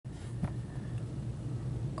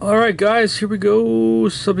Alright guys, here we go.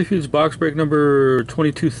 Subterfuge box break number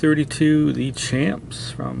 2232, the champs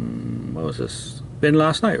from, what was this? Been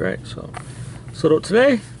last night, right? So, sold out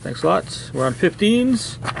today. Thanks a lot. We're on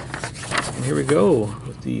 15s. And here we go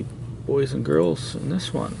with the boys and girls in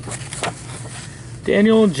this one.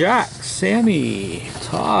 Daniel and Jack, Sammy,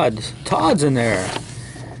 Todd's in there.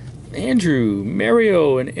 Andrew,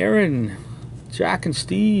 Mario and Aaron, Jack and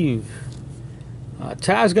Steve.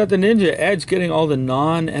 Taz got the Ninja. Ed's getting all the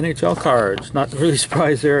non-NHL cards. Not really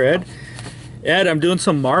surprised there, Ed. Ed, I'm doing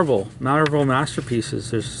some Marvel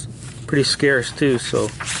Masterpieces. There's pretty scarce too, so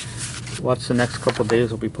watch the next couple of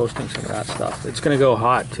days. I'll be posting some of that stuff. It's going to go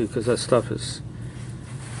hot too, because that stuff is...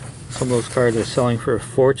 Some of those cards are selling for a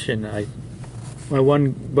fortune. My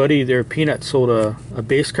one buddy there, Peanut, sold a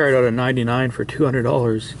base card out of 99 for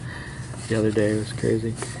 $200 the other day. It was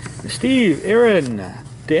crazy. Steve, Aaron,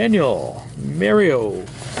 Daniel, Mario,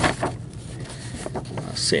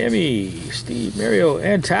 Sammy, Steve, Mario,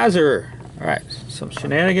 and Tazer. Alright, some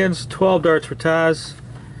shenanigans. 12 darts for Taz.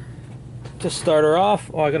 To start her off.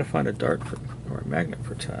 Oh, I gotta find a dart or a magnet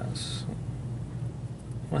for Taz.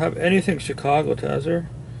 I don't have anything Chicago, Tazer.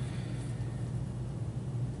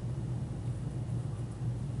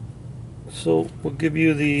 So we'll give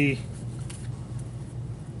you the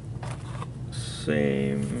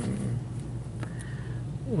same.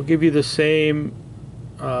 We'll give you the same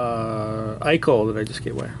Eichel that I just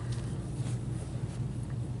gave away.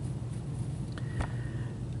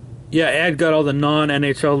 Yeah, Ed got all the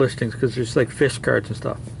non-NHL listings because there's like fish cards and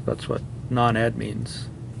stuff. That's what non-Ed means.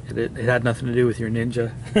 It had nothing to do with your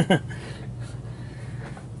Ninja.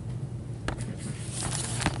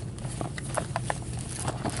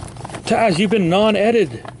 Taz, you've been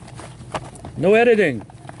non-edited. No editing.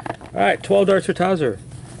 Alright, 12 darts for Tazer.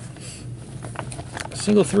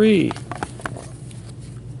 Single 3.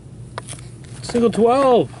 Single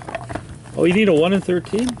 12. Oh, you need a 1 in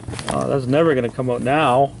 13? Oh, that's never going to come out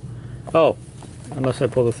now. Oh, unless I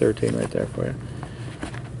pull the 13 right there for you.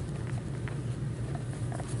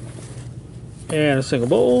 And a single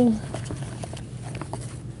bowl.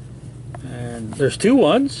 And there's 2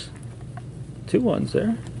 ones. 2 ones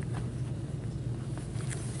there.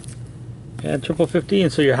 And triple 15,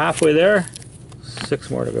 so you're halfway there. 6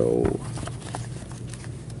 more to go.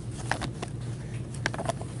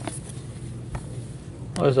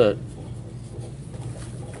 What is that?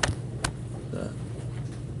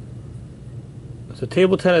 It's a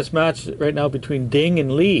table tennis match right now between Ding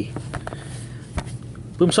and Lee.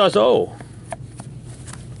 Boom sauce O.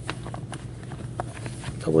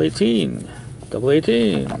 Double 18. Double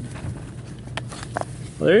 18. Well,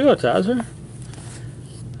 there you go, Tazer.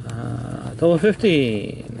 Double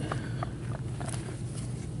 15.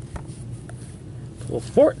 Double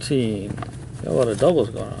 14. Got a lot of doubles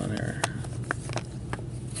going on here.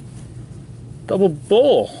 Double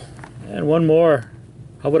bull. And one more.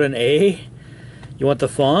 How about an A? You want the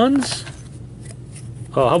Fonz?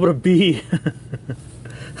 Oh, how about a B?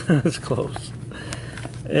 That's close.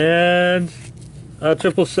 And a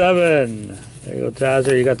 777. There you go,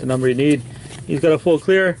 Tazer. You got the number you need. He's got a full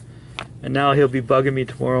clear. And now he'll be bugging me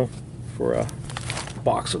tomorrow for a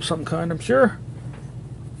box of some kind, I'm sure.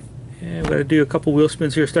 And we're going to do a couple wheel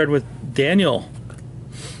spins here, starting with Daniel.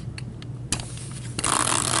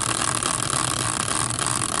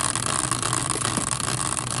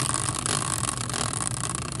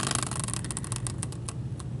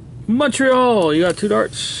 Montreal, you got 2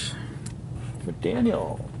 darts for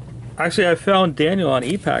Daniel. Actually, I found Daniel on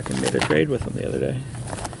ePack and made a trade with him the other day.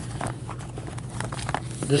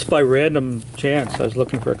 Just by random chance, I was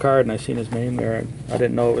looking for a card and I seen his name there. I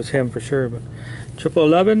didn't know it was him for sure, but triple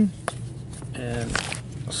 11 and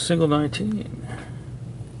a single 19.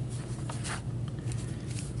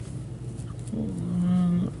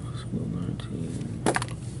 Single 19.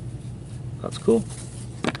 That's cool.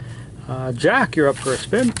 Jack, you're up for a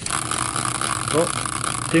spin.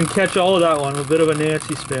 Oh, didn't catch all of that one. A bit of a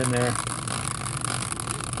Nancy spin there.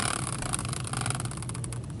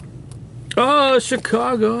 Oh,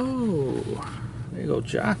 Chicago. There you go,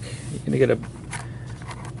 Jack. You're going to get a...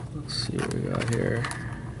 Let's see what we got here.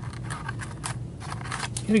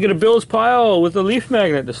 You're going to get a Bill's pile with a leaf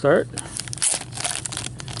magnet to start.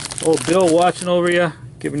 Oh, Bill watching over you,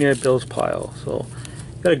 giving you a Bill's pile. So,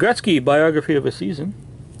 got a Gretzky biography of a season.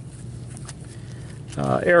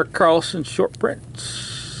 Eric Carlson short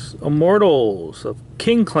prints. Immortals of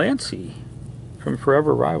King Clancy from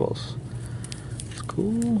Forever Rivals.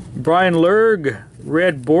 Cool. Brian Lerg,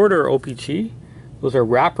 red border OPG. Those are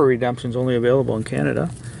wrapper redemptions, only available in Canada.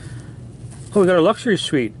 Oh, we got a luxury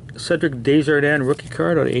suite. Cedric Desjardins rookie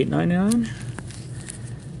card out of $8.99.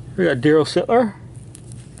 We got Daryl Sittler.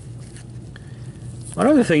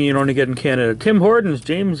 Another thing you only get in Canada, Tim Hortons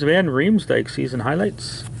James Van Riemsdyk season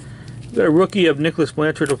highlights. We got a rookie of Nicholas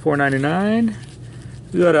Blanchard to $4.99.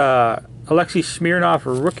 We got a Alexei Smirnoff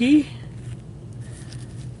rookie.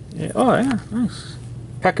 Yeah, oh yeah, nice.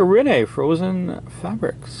 Pecorine Frozen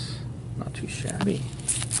Fabrics. Not too shabby.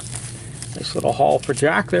 Nice little haul for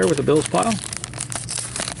Jack there with the Bills pile.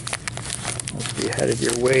 I'll be headed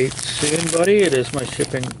your way soon, buddy. It is my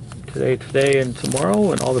shipping today and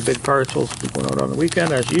tomorrow, and all the big parcels will be going out on the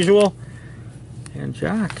weekend as usual. And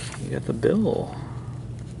Jack, you got the bill.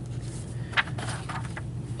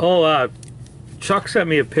 Oh, Chuck sent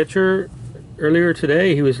me a picture earlier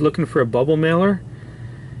today. He was looking for a bubble mailer,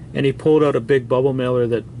 and he pulled out a big bubble mailer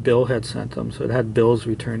that Bill had sent him, so it had Bill's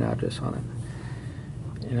return address on it.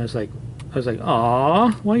 And I was like,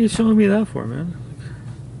 "Aw, why are you showing me that for, man?"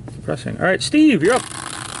 Depressing. All right, Steve, you're up.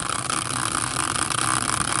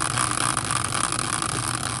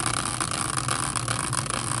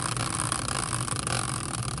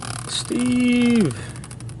 Steve.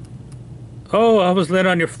 Oh, I was lit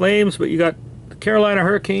on your Flames, but you got the Carolina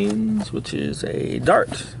Hurricanes, which is a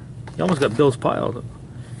dart. You almost got Bill's pile.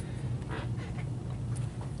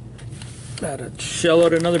 Gotta shell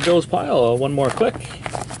out another Bill's pile. One more click.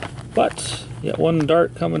 But you got one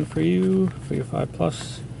dart coming for you for your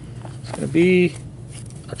 5+. It's gonna be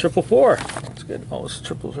a 444. That's good. Always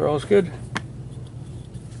triples are always good.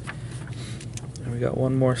 And we got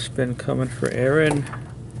one more spin coming for Aaron.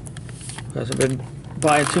 Hasn't been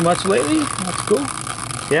buying too much lately. That's cool.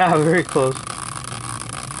 Yeah, very close.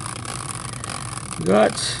 We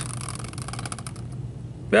got.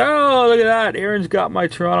 Oh, look at that. Erin's got my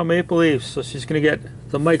Toronto Maple Leafs. So she's going to get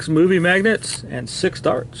the Mike's Movie Magnets and 6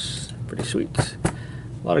 darts. Pretty sweet. A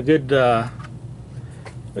lot of good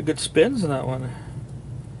spins in that one.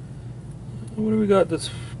 What do we got that's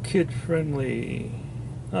kid-friendly?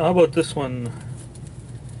 Oh, how about this one?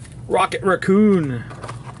 Rocket Raccoon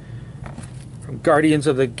from Guardians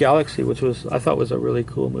of the Galaxy, which I thought was a really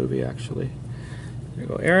cool movie, actually. There you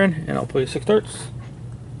go, Erin, and I'll pull you 6 darts.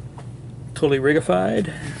 Totally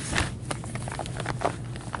rigified.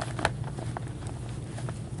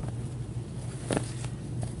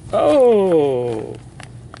 Oh!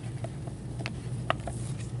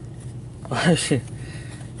 she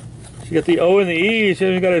got the O and the E. She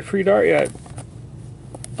hasn't got a free dart yet.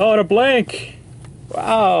 Oh, and a blank.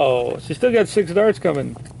 Wow. She still got 6 darts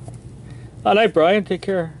coming. All right, Brian. Take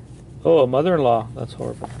care. Oh, a mother-in-law. That's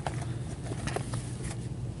horrible.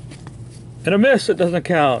 And a miss, it doesn't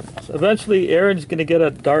count. So eventually, Aaron's going to get a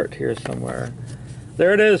dart here somewhere.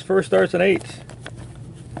 There it is, first dart's an 8.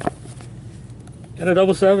 And a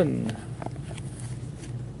 777.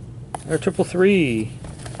 And a 333.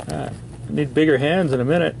 I need bigger hands in a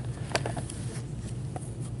minute.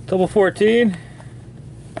 14.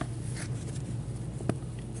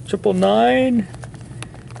 999.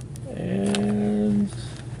 And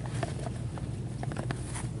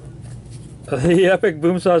the Epic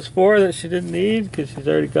Boom Sauce 4 that she didn't need because she's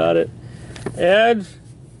already got it. And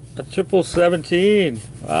a 17.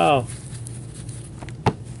 Wow.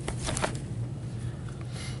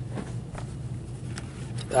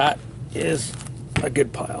 That is a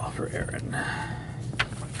good pile for Aaron.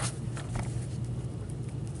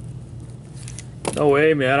 No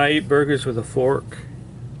way, man. I eat burgers with a fork.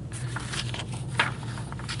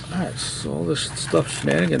 Alright, so all this stuff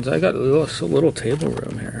shenanigans. I got so little table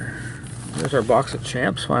room here. There's our box of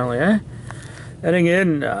champs finally, eh? Heading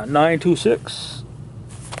in 926.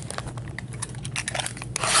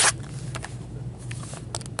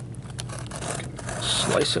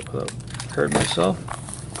 Slice it without hurting myself.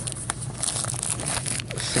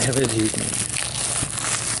 Savage eating.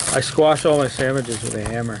 I squash all my sandwiches with a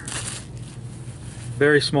hammer.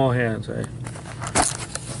 Very small hands, eh?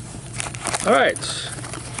 Alright.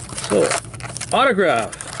 So,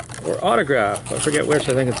 autograph. Or autograph. I forget which.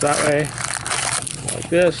 I think it's that way. Like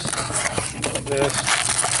this. Like this.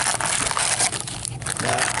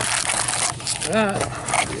 That.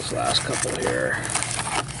 These last couple here.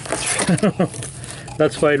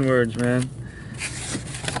 That's fighting words, man.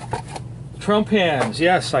 Trump hands.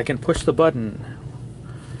 Yes, I can push the button.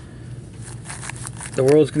 The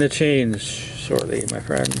world's going to change shortly, my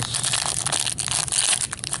friends.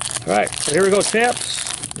 Alright, so here we go, champs.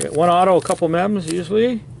 We get 1 auto, a couple mems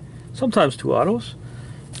usually. Sometimes 2 autos.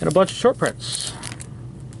 And a bunch of short prints.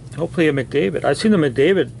 Hopefully a McDavid. I've seen the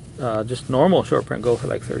McDavid, just normal short print, go for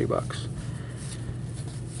like 30 bucks.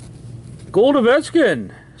 Gold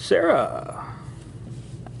Ovechkin. Sarah.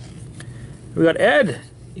 We got Ed.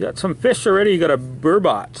 You got some fish already. You got a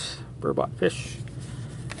Burbot fish.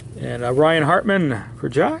 And Ryan Hartman for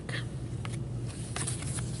Jack.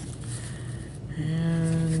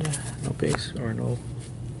 And no base or no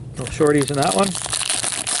shorties in that one.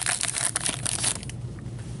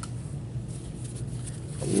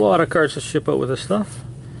 A lot of cards to ship out with this stuff.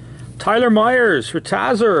 Tyler Myers for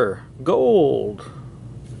Tazzer, gold.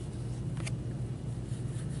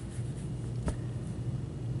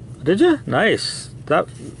 Did you? Nice.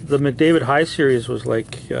 The McDavid High series was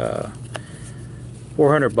like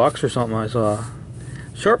 $400 or something. I saw.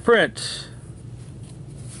 Short print.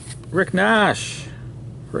 Rick Nash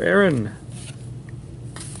for Aaron.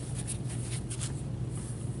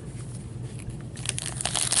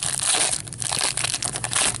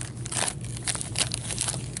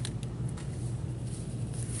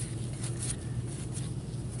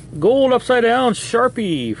 Gold upside down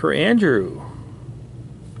Sharpie for Andrew.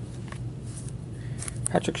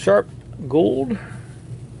 Patrick Sharp, gold.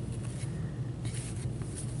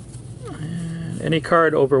 And any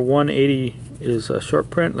card over 180 is a short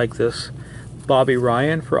print, like this Bobby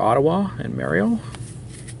Ryan for Ottawa and Mario.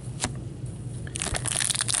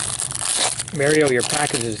 Mario, your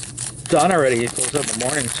package is done already. It goes out in the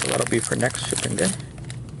morning, so that'll be for next shipping day.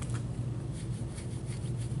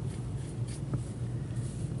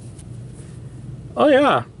 Oh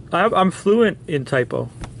yeah, I'm fluent in typo.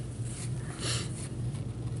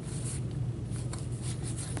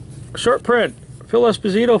 Short print, Phil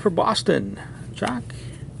Esposito for Boston. Jack.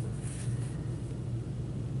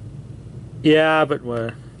 Yeah, but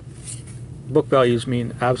book values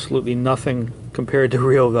mean absolutely nothing compared to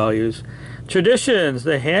real values. Traditions,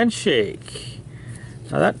 the handshake.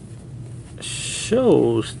 Now that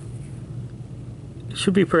shows, it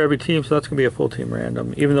should be for every team, so that's going to be a full team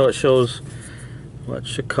random. Even though it shows, what,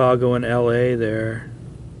 Chicago and LA there.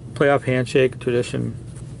 Playoff handshake, tradition,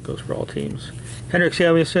 goes for all teams. Henrik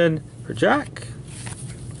Samuelsson for Jack.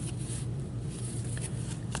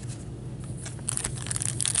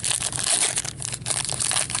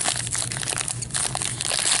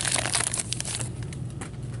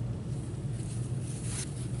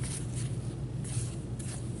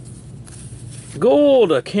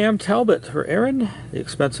 Gold, Cam Talbot for Aaron, the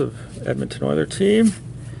expensive Edmonton Oilers team.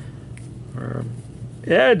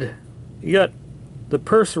 Ed, you got the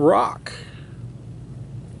Purse Rock.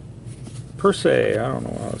 Perse, I don't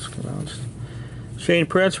know how it's pronounced. Shane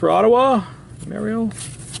Prince for Ottawa, Mario.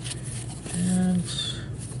 And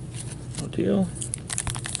no deal.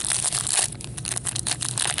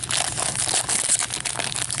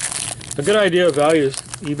 A good idea of value is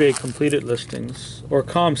eBay completed listings, or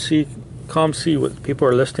ComC. ComC, what people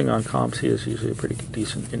are listing on ComC is usually a pretty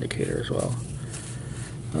decent indicator as well.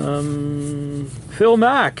 Phil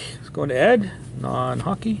Mack is going to Ed,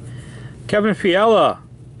 non-hockey. Kevin Fiala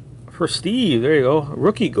for Steve, there you go.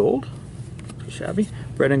 Rookie gold, too shabby.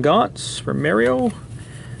 Brendan Gauntz for Mario.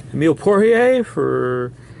 Emile Poirier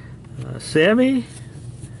for Sammy.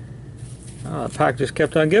 The pack just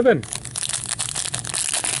kept on giving.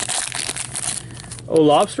 Oh,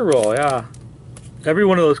 lobster roll, yeah. Every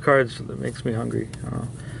one of those cards that makes me hungry.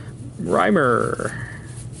 Reimer.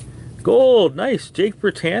 Gold, nice. Jake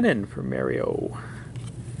Bertanen for Mario.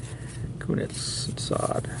 Kunitz and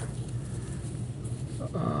Sod.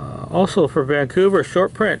 Also for Vancouver,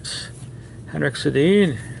 short prints. Henrik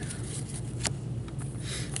Sedin.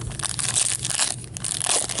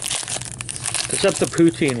 Except the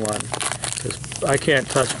poutine one, because I can't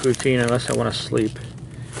touch poutine unless I want to sleep.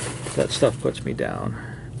 That stuff puts me down.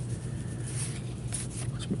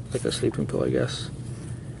 Like a sleeping pill, I guess.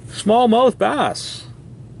 Smallmouth bass.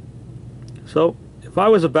 So if I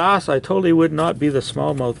was a bass, I totally would not be the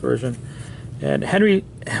smallmouth version. And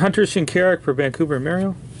Hunter Shinkarik for Vancouver and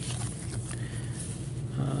Mario.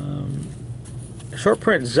 Short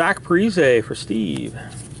print Zach Parise for Steve.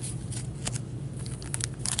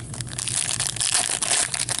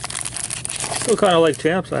 Still kind of like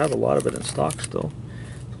champs. I have a lot of it in stock still.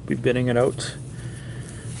 I'll be bidding it out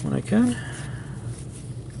when I can.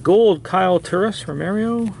 Gold Kyle Turris for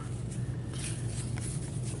Mario.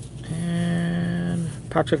 And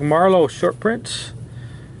Patrick Marleau short print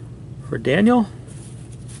for Daniel.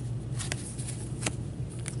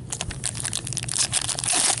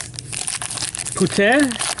 Poutin.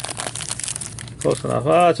 Close enough.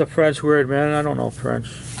 Oh, it's a French word, man. I don't know French.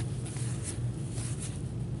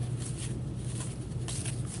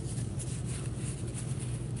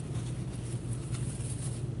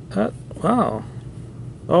 Wow.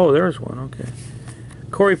 Oh, there's one. Okay.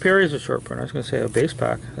 Corey Perry's a short print. I was going to say a base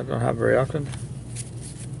pack. I don't have very often.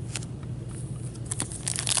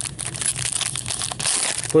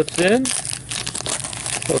 Puts in.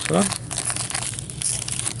 Close enough.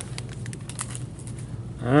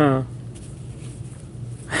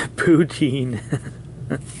 Poutine.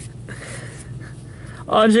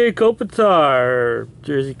 Anze Kopitar,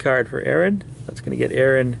 jersey card for Aaron. That's going to get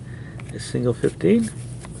Aaron a single 15.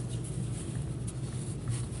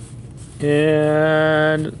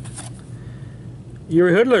 And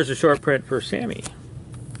Yuri Hoodler's a short print for Sammy.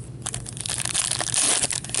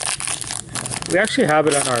 We actually have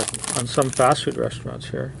it on some fast food restaurants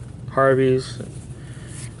here. Harvey's.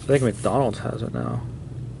 I think McDonald's has it now.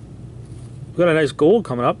 We've got a nice gold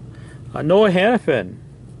coming up. Noah Hannafin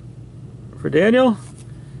for Daniel.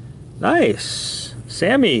 Nice.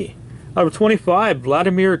 Sammy. Out of 25,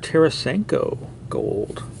 Vladimir Tarasenko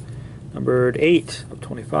gold. Numbered 8 of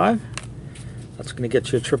 25. That's going to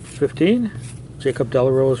get you a triple 15. Jacob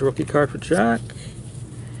Delarose rookie card for Jack.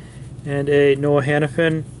 And a Noah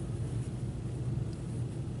Hannafin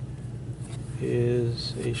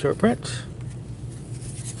is a short print.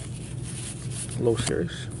 Low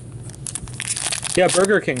series. Yeah,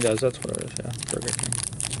 Burger King does. That's what it is. Yeah, Burger King.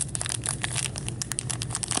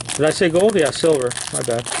 Did I say gold? Yeah, silver. My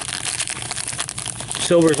bad.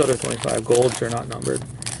 Silver's out of 25. Golds are not numbered.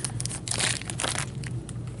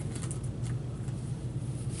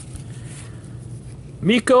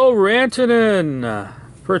 Mikko Rantanen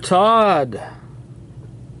for Todd.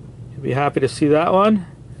 You'll be happy to see that one.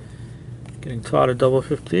 Getting Todd a double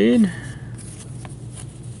 15.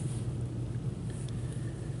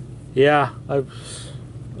 Yeah, I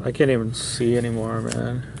can't even see anymore,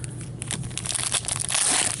 man.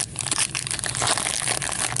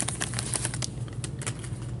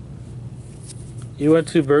 You went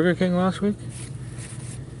to Burger King last week?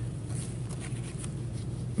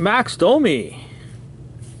 Max Domi.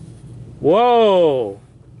 Whoa.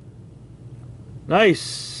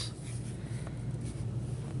 Nice.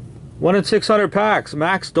 1 in 600 packs.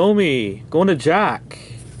 Max Domi. Going to Jack.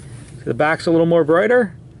 See the back's a little more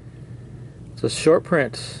brighter. It's a short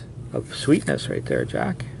print of sweetness right there,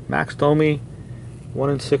 Jack. Max Domi. 1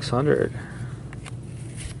 in 600.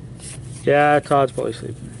 Yeah, Todd's probably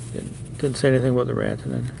sleeping. Didn't say anything about the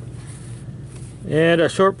Rantanen. And a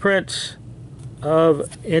short print of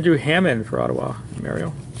Andrew Hammond for Ottawa.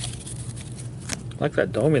 Mario. I like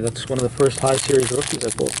that Domi. That's one of the first high series rookies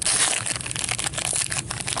I pulled.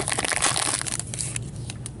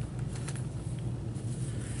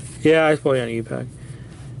 Yeah, I was probably on E-Pack.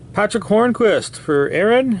 Patrick Hornquist for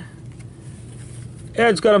Aaron.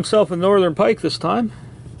 Ed's got himself a Northern Pike this time.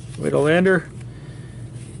 Wade Lander.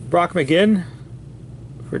 Brock McGinn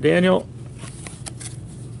for Daniel.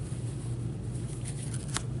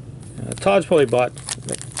 Todd's probably bought a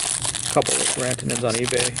couple of Rantanens on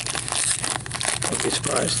eBay. I'd be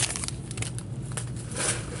surprised.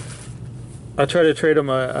 I tried to trade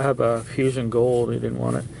him. I have a Fusion Gold. He didn't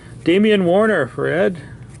want it. Damian Warner for Ed.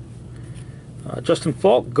 Justin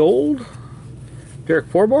Falk Gold. Derek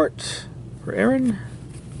Forbort for Aaron.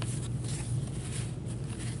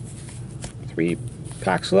 3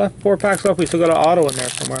 packs left. 4 packs left. We still got an auto in there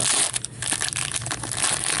somewhere.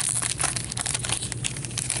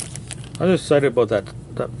 I was excited about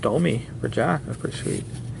that Domi for Jack. That's pretty sweet.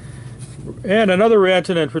 And another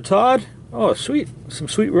Rantanen for Todd. Oh, sweet. Some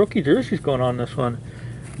sweet rookie jerseys going on in this one.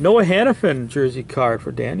 Noah Hannafin jersey card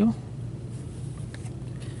for Daniel.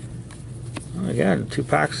 Oh, again, 2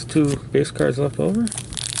 packs, 2 base cards left over.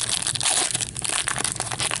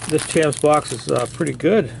 This Champs box is pretty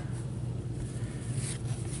good.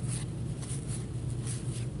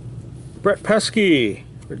 Brett Pesky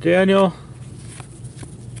for Daniel.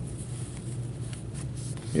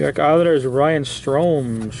 New York Islanders, Ryan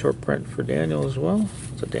Strome, short print for Daniel as well.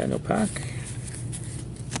 It's a Daniel pack.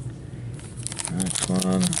 Next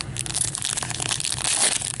one.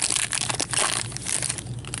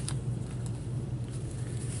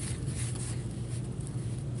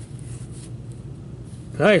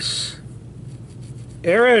 Nice.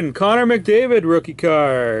 Aaron, Connor McDavid rookie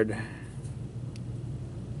card.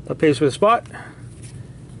 That pays for the spot.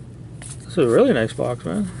 This is a really nice box,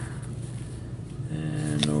 man.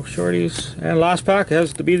 And no shorties. And last pack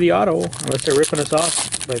has to be the auto, unless they're ripping us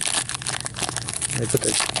off. Like they put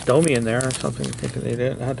the Domi in there or something, thinking they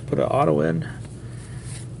didn't have to put an auto in.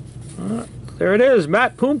 There it is,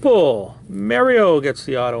 Matt Pumple. Mario gets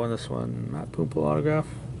the auto in this one. Matt Pumple autograph.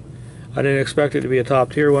 I didn't expect it to be a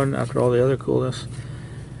top tier one after all the other coolness.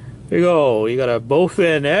 There you go. You got a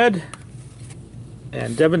Bowfin Ed.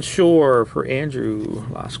 And Devon Shore for Andrew,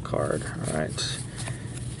 last card. Alright.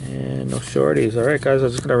 And no shorties. Alright guys, I'm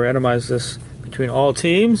just going to randomize this between all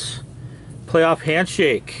teams. Playoff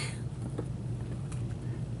handshake.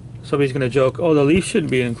 Somebody's going to joke, oh, the Leafs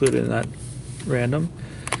shouldn't be included in that random.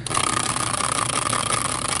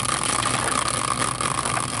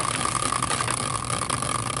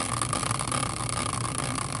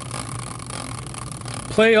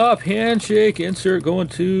 Playoff handshake insert going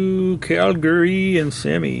to Calgary and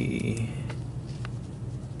Sammy.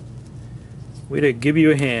 Way to give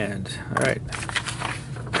you a hand. All right.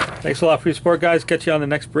 Thanks a lot for your support, guys. Catch you on the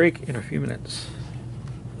next break in a few minutes.